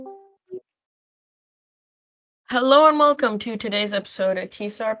Hello and welcome to today's episode of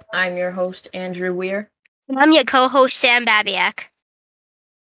TSARP. I'm your host, Andrew Weir. And I'm your co-host, Sam Babiak.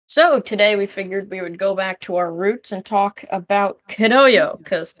 So today we figured we would go back to our roots and talk about Kidoyo,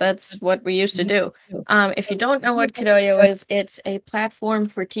 because that's what we used to do. If you don't know what Kidoyo is, it's a platform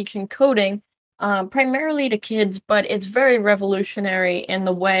for teaching coding, primarily to kids, but it's very revolutionary in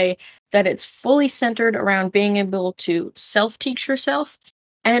the way that it's fully centered around being able to self-teach yourself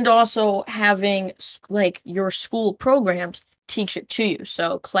and also having like your school programs teach it to you.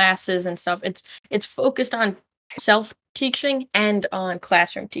 So classes and stuff. It's focused on self-teaching and on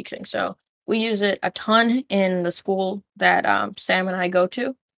classroom teaching. So we use it a ton in the school that Sam and I go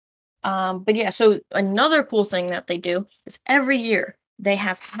to. But yeah, so another cool thing that they do is every year they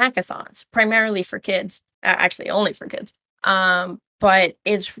have hackathons, primarily for kids, actually only for kids. But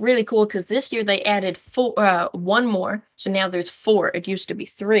it's really cool because this year they added one more, so now there's four. It used to be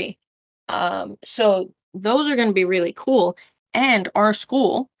three. So those are going to be really cool. And our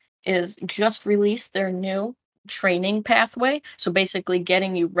school is just released their new training pathway, so basically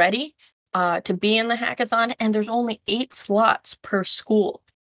getting you ready to be in the hackathon. And there's only 8 slots per school.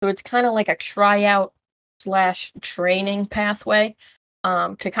 So it's kind of like a tryout slash training pathway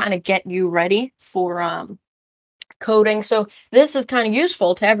to kind of get you ready for coding. So this is kind of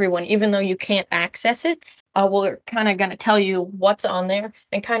useful to everyone, even though you can't access it. We're kind of going to tell you what's on there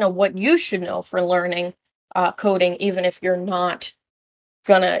and kind of what you should know for learning coding, even if you're not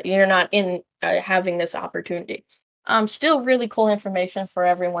in having this opportunity. Still really cool information for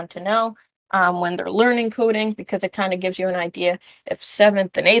everyone to know when they're learning coding, because it kind of gives you an idea if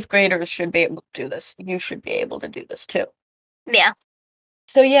 7th and 8th graders should be able to do this, you should be able to do this too. Yeah.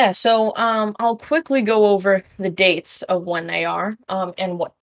 So yeah, I'll quickly go over the dates of when they are and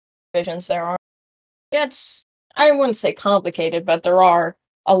what divisions there are. It's I wouldn't say complicated, but there are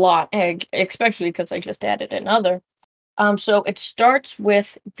a lot, especially because I just added another. So it starts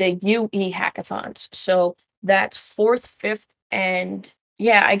with the UE hackathons. So that's 4th, 5th, and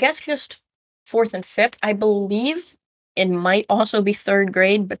yeah, I guess just 4th and 5th. I believe it might also be 3rd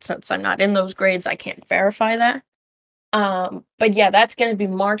grade, but since I'm not in those grades, I can't verify that. But yeah, that's going to be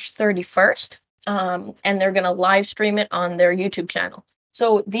March 31st. And they're going to live stream it on their YouTube channel.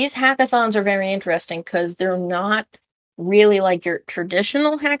 So these hackathons are very interesting because they're not really like your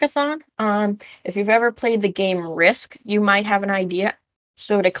traditional hackathon. If you've ever played the game Risk, you might have an idea.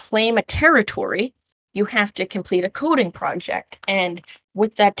 So to claim a territory, you have to complete a coding project. And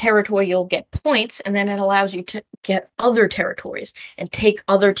with that territory, you'll get points, and then it allows you to get other territories and take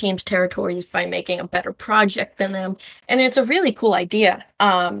other teams' territories by making a better project than them. And it's a really cool idea.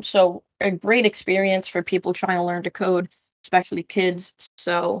 So a great experience for people trying to learn to code, especially kids.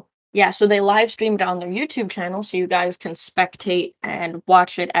 So yeah, so they live streamed on their YouTube channel, so you guys can spectate and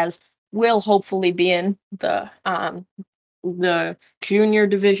watch it, as will hopefully be in the junior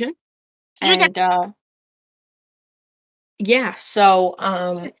division. And yeah, so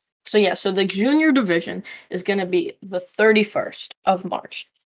the junior division is going to be the 31st of March.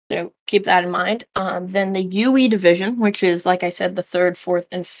 So keep that in mind. Then the UE division, which is, like I said, the 3rd, 4th,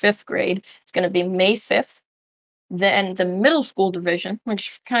 and 5th grade, is going to be May 5th. Then the middle school division,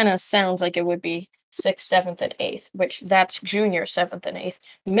 which kind of sounds like it would be 6th, 7th, and 8th, which that's junior 7th and 8th.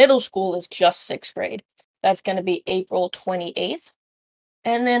 Middle school is just 6th grade. That's going to be April 28th.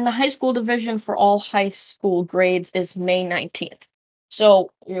 And then the high school division for all high school grades is May 19th.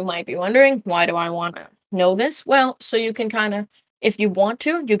 So you might be wondering, why do I want to know this? Well, so you can kind of, if you want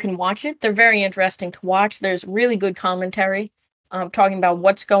to, you can watch it. They're very interesting to watch. There's really good commentary talking about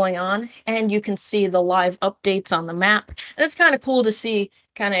what's going on, and you can see the live updates on the map. And it's kind of cool to see,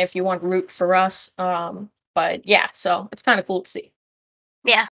 kind of if you want to root for us. But yeah, so it's kind of cool to see.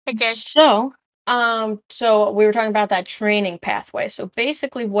 Yeah, it is. So we were talking about that training pathway. So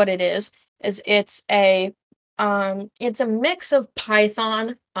basically what it is it's a mix of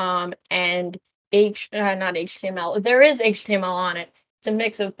Python and not HTML. There is HTML on it. It's a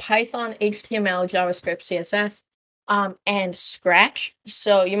mix of Python, HTML, JavaScript, CSS, and Scratch.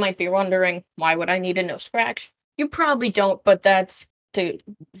 So you might be wondering, why would I need to know Scratch? You probably don't, but that's because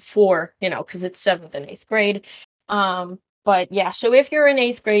it's 7th and 8th grade. But yeah, so if you're in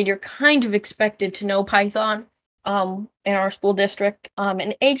 8th grade, you're kind of expected to know Python in our school district.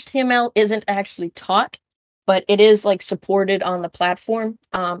 And HTML isn't actually taught, but it is like supported on the platform.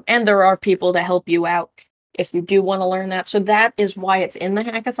 And there are people to help you out if you do want to learn that. So that is why it's in the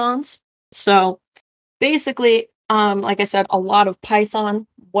hackathons. So basically, like I said, a lot of Python.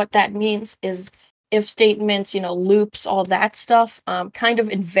 What that means is if statements, loops, all that stuff, kind of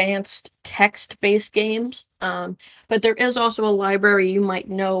advanced text-based games. But there is also a library you might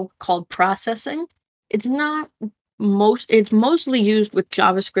know called processing. It's not it's mostly used with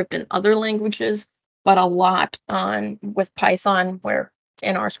JavaScript and other languages, but a lot on with Python where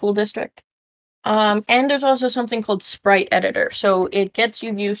in our school district. And there's also something called Sprite Editor. So it gets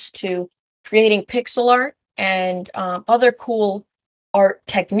you used to creating pixel art and other cool art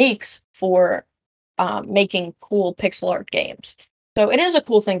techniques for making cool pixel art games. So it is a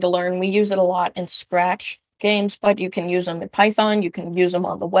cool thing to learn. We use it a lot in Scratch games, but you can use them in Python, you can use them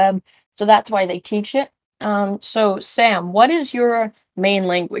on the web. So that's why they teach it. So Sam, what is your main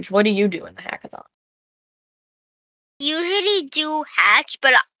language? What do you do in the hackathon? Usually do Hatch,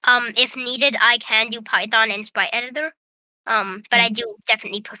 but if needed, I can do Python and Sprite Editor. But I do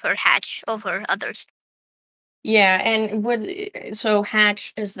definitely prefer Hatch over others. Yeah, and so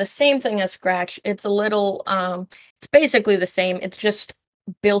Hatch is the same thing as Scratch. It's a little it's basically the same. It's just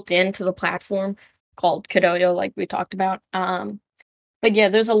built into the platform called Kidoyo like we talked about. But yeah,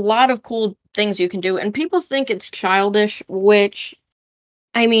 there's a lot of cool things you can do and people think it's childish, which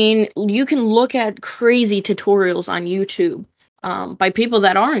I mean, you can look at crazy tutorials on YouTube by people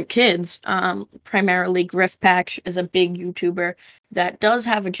that aren't kids. Primarily, Griffpatch is a big YouTuber that does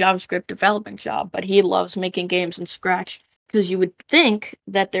have a JavaScript development job, but he loves making games in Scratch because you would think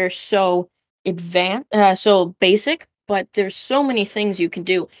that they're so advanced, so basic, but there's so many things you can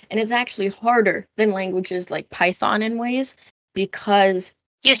do, and it's actually harder than languages like Python in ways because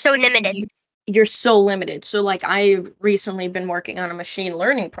You're so limited. you're so limited. So like I've recently been working on a machine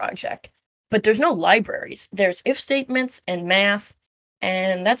learning project, but there's no libraries. There's if statements and math,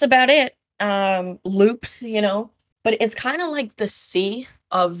 and that's about it. Loops, but it's kind of like the C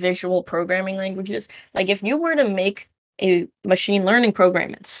of visual programming languages. Like if you were to make a machine learning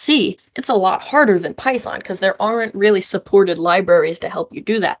program in C, it's a lot harder than Python because there aren't really supported libraries to help you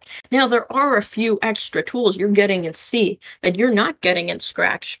do that. Now, there are a few extra tools you're getting in C that you're not getting in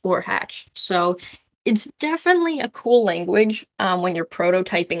Scratch or Hatch. So it's definitely a cool language when you're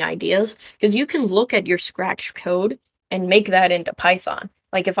prototyping ideas because you can look at your Scratch code and make that into Python.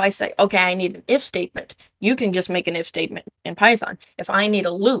 Like if I say, okay, I need an if statement, you can just make an if statement in Python. If I need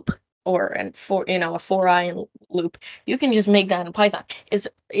a loop or a for I loop, you can just make that in Python. It's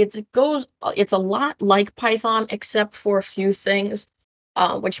a lot like Python except for a few things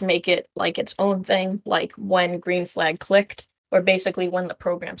which make it like its own thing, like when green flag clicked, or basically when the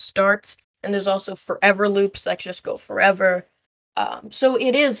program starts. And there's also forever loops that just go forever. So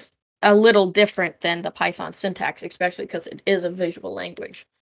it is a little different than the Python syntax, especially because it is a visual language.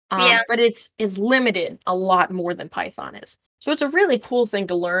 Yeah, But it's limited a lot more than Python is. So it's a really cool thing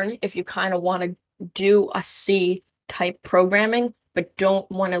to learn if you kind of want to do a C type programming, but don't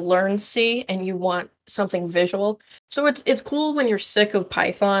want to learn C and you want something visual. So it's cool when you're sick of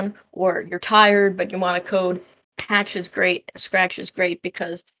Python or you're tired but you want to code. Hatch is great, Scratch is great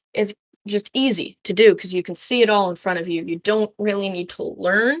because it's just easy to do because you can see it all in front of you. You don't really need to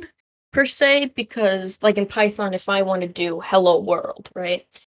learn per se because like in Python, if I want to do hello world, right?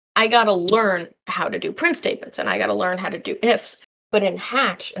 I gotta learn how to do print statements and I gotta learn how to do ifs. But in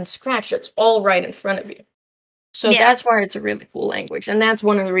Hatch and Scratch, it's all right in front of you. So yeah, that's why it's a really cool language, and that's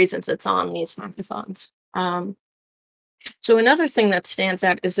one of the reasons it's on these hackathons. So another thing that stands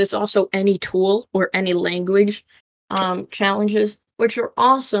out is there's also any tool or any language challenges, which are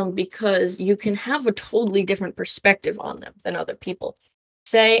awesome because you can have a totally different perspective on them than other people.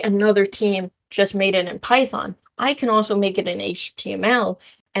 Say another team just made it in Python. I can also make it in HTML,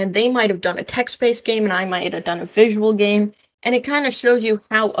 and they might have done a text-based game, and I might have done a visual game. And it kind of shows you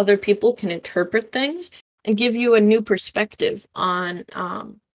how other people can interpret things and give you a new perspective on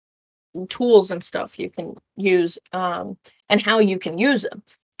tools and stuff you can use and how you can use them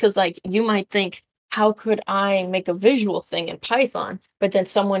because like you might think how could I make a visual thing in Python but then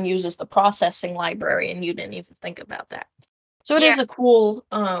someone uses the processing library and you didn't even think about that. So it yeah, is a cool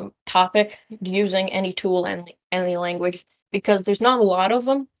topic using any tool and any language because there's not a lot of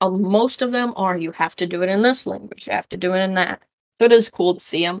them. Most of them are you have to do it in this language, you have to do it in that. So it is cool to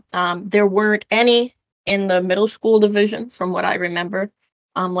see them. There weren't any in the middle school division from what I remember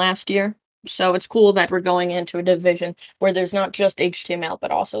last year. So it's cool that we're going into a division where there's not just HTML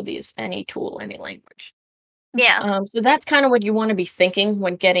but also these any tool, any language. yeah, So that's kind of what you want to be thinking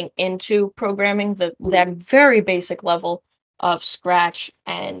when getting into programming, that very basic level of Scratch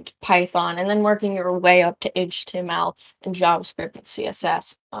and Python, and then working your way up to HTML and JavaScript and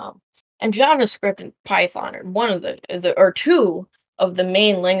CSS. And JavaScript and Python are one of the or two of the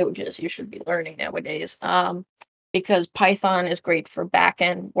main languages you should be learning nowadays. Because Python is great for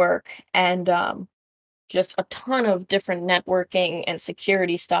backend work and just a ton of different networking and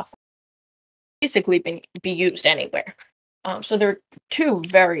security stuff basically be used anywhere. So they're two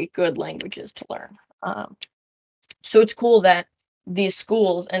very good languages to learn. Um, so it's cool that these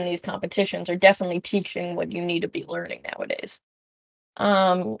schools and these competitions are definitely teaching what you need to be learning nowadays.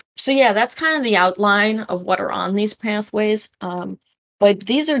 So yeah, that's kind of the outline of what are on these pathways. But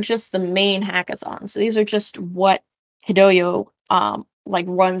these are just the main hackathons. These are just what Kidoyo like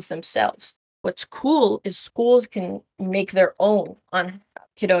runs themselves. What's cool is schools can make their own on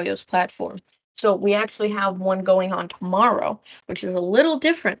Kidoyo's platform. So we actually have one going on tomorrow, which is a little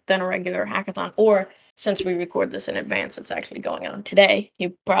different than a regular hackathon. Or since we record this in advance, it's actually going on today.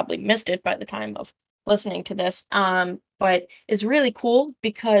 You probably missed it by the time of listening to this. But it's really cool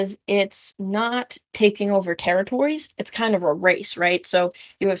because it's not taking over territories. It's kind of a race, right? So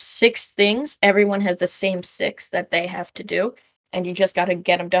you have six things. Everyone has the same six that they have to do, and you just got to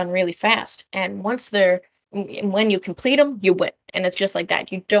get them done really fast. And once when you complete them, you win. And it's just like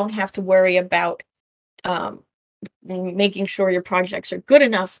that. You don't have to worry about um, making sure your projects are good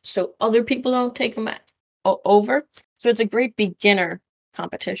enough so other people don't take them over. So it's a great beginner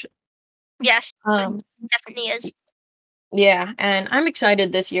competition. Yes, it Um, definitely is. Yeah, and I'm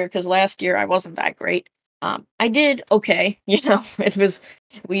excited this year because last year I wasn't that great. I did okay, it was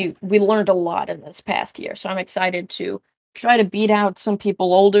we learned a lot in this past year, so I'm excited to try to beat out some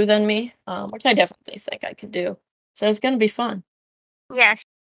people older than me, which I definitely think I could do. So it's gonna be fun. Yes.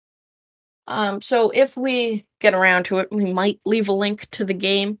 So if we get around to it, we might leave a link to the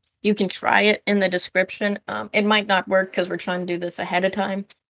game. You can try it in the description. It might not work because we're trying to do this ahead of time.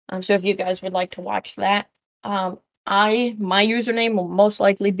 So if you guys would like to watch that, um, my username will most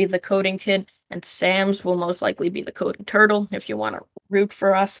likely be the coding kid, and Sam's will most likely be the coding turtle. If you want to root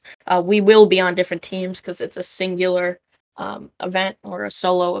for us, we will be on different teams because it's a singular event or a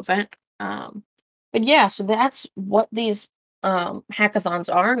solo event. But yeah, so that's what these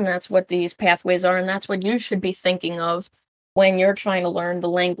hackathons are, and that's what these pathways are, and that's what you should be thinking of when you're trying to learn the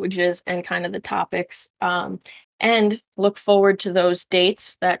languages and kind of the topics. And look forward to those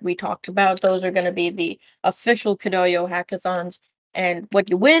dates that we talked about. Those are going to be the official Kidoyo hackathons, and what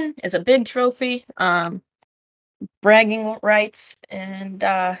you win is a big trophy. Bragging rights and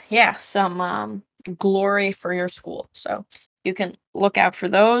yeah, some glory for your school. So you can look out for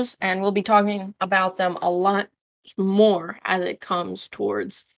those, and we'll be talking about them a lot more as it comes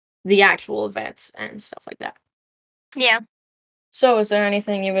towards the actual events and stuff like that. Yeah. So is there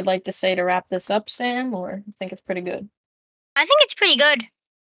anything you would like to say to wrap this up, Sam, or you think it's pretty good? I think it's pretty good.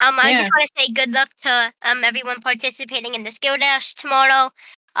 I just Yeah. wanna say good luck to, everyone participating in the skill dash tomorrow.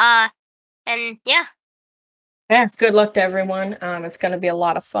 Uh, and yeah. Yeah, good luck to everyone. It's going to be a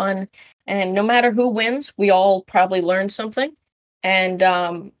lot of fun. And no matter who wins, we all probably learned something and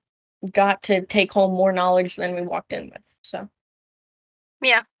got to take home more knowledge than we walked in with. So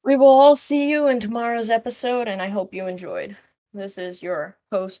Yeah. we will all see you in tomorrow's episode, and I hope you enjoyed. This is your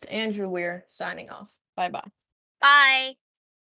host, Andrew Weir, signing off. Bye bye. Bye.